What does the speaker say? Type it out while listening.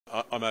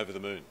I'm over the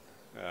moon.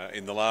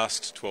 In the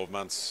last 12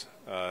 months,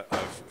 I've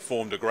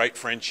formed a great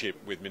friendship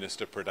with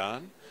Minister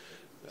Pradhan.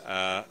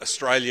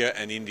 Australia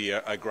and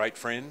India are great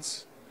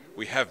friends.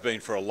 We have been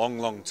for a long,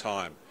 long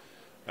time,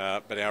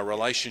 but our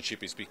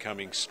relationship is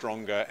becoming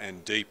stronger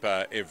and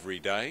deeper every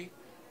day,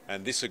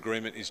 and this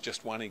agreement is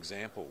just one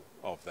example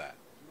of that.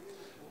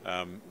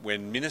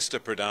 When Minister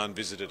Pradhan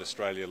visited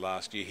Australia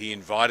last year, he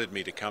invited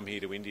me to come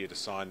here to India to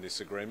sign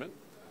this agreement.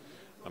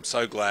 I'm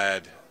so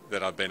glad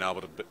that I've been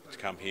able to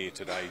come here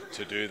today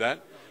to do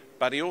that.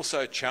 But he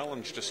also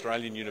challenged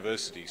Australian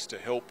universities to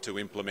help to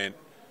implement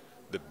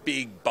the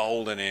big,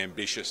 bold and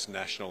ambitious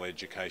national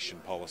education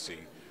policy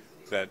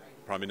that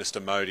Prime Minister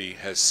Modi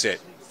has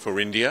set for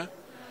India.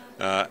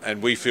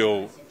 And we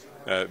feel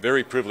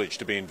very privileged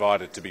to be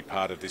invited to be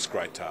part of this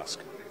great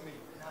task.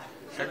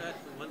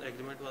 One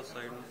agreement was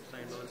signed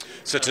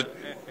on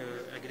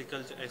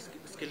agriculture,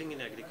 skilling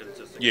in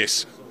agriculture.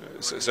 Yes.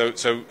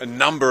 So a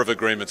number of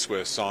agreements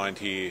were signed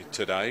here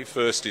today.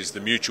 First is the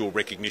mutual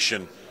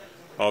recognition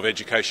of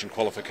education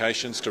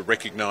qualifications to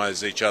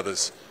recognise each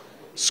other's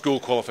school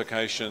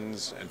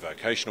qualifications and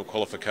vocational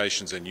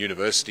qualifications and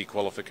university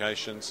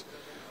qualifications.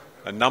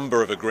 A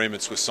number of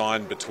agreements were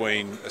signed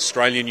between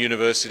Australian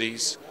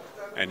universities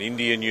and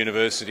Indian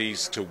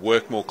universities to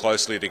work more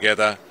closely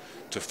together,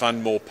 to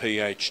fund more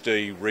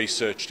PhD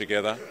research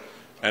together,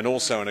 and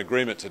also an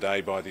agreement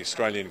today by the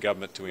Australian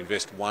government to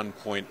invest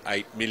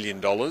 $1.8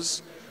 million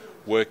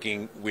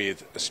working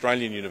with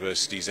Australian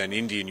universities and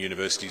Indian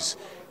universities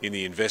in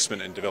the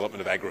investment and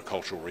development of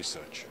agricultural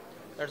research.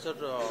 And sir,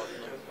 there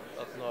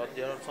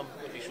are some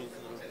issues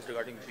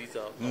regarding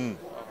visa.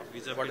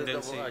 Visa what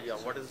pendency.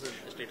 What is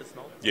the status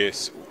now?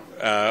 Yes.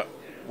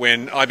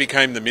 When I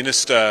became the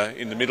minister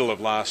in the middle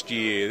of last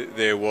year,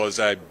 there was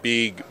a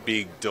big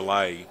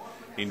delay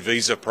in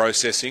visa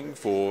processing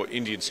for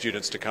Indian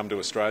students to come to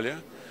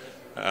Australia.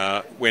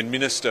 When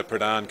Minister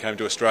Pradhan came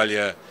to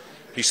Australia,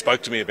 he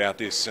spoke to me about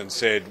this and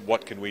said,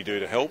 what can we do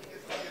to help?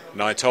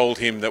 And I told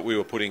him that we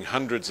were putting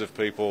hundreds of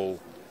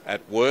people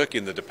at work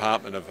in the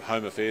Department of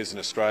Home Affairs in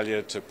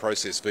Australia to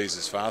process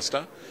visas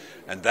faster,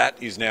 and that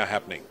is now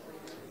happening.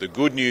 The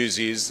good news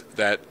is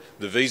that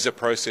the visa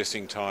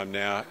processing time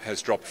now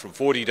has dropped from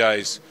 40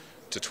 days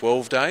to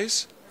 12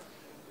 days,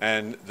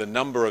 and the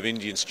number of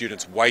Indian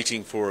students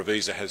waiting for a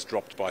visa has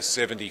dropped by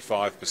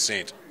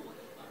 75%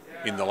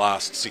 in the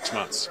last 6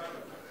 months.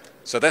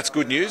 So that's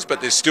good news,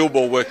 but there's still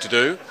more work to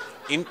do,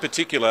 in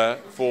particular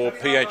for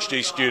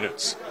PhD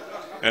students.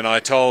 And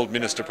I told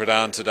Minister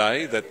Pradhan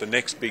today that the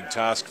next big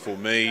task for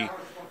me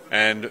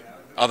and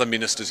other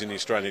ministers in the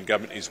Australian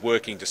government is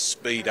working to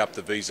speed up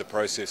the visa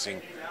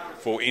processing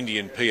for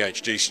Indian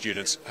PhD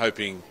students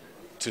hoping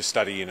to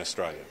study in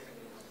Australia.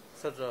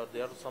 Sir,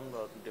 there are some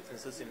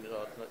differences in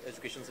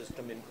education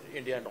system in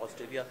India and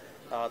Australia.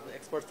 The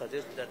experts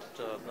suggest that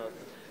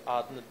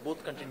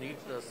both countries need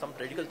some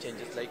radical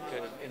changes, like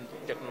in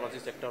technology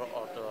sector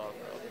or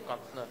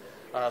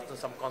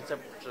some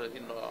concept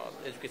in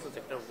education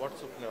sector.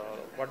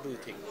 What do you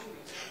think?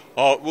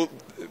 Oh, well,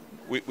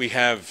 we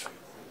have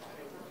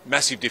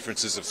massive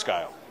differences of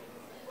scale.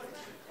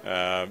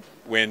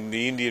 When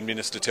the Indian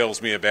minister tells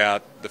me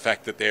about the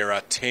fact that there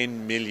are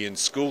 10 million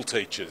school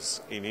teachers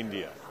in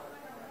India,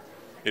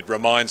 it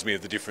reminds me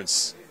of the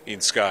difference in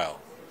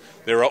scale.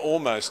 There are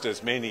almost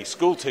as many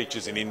school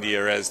teachers in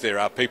India as there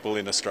are people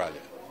in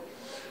Australia.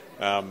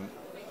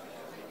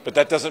 But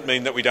that doesn't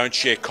mean that we don't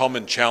share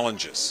common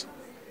challenges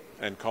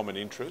and common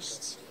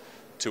interests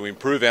to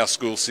improve our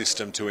school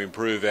system, to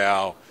improve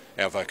our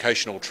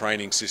vocational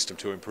training system,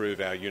 to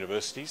improve our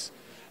universities.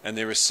 And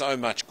there is so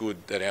much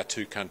good that our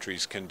two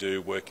countries can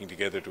do working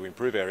together to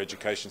improve our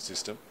education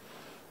system,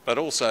 but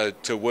also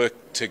to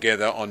work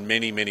together on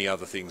many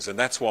other things. And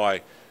that's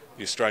why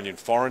the Australian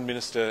Foreign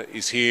Minister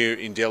is here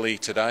in Delhi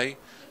today.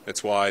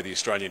 That's why the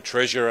Australian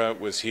Treasurer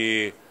was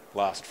here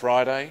last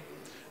Friday.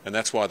 And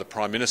that's why the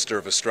Prime Minister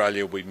of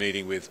Australia will be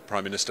meeting with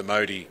Prime Minister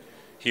Modi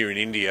here in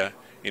India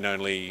in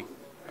only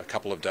a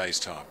couple of days'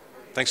 time.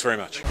 Thanks very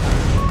much.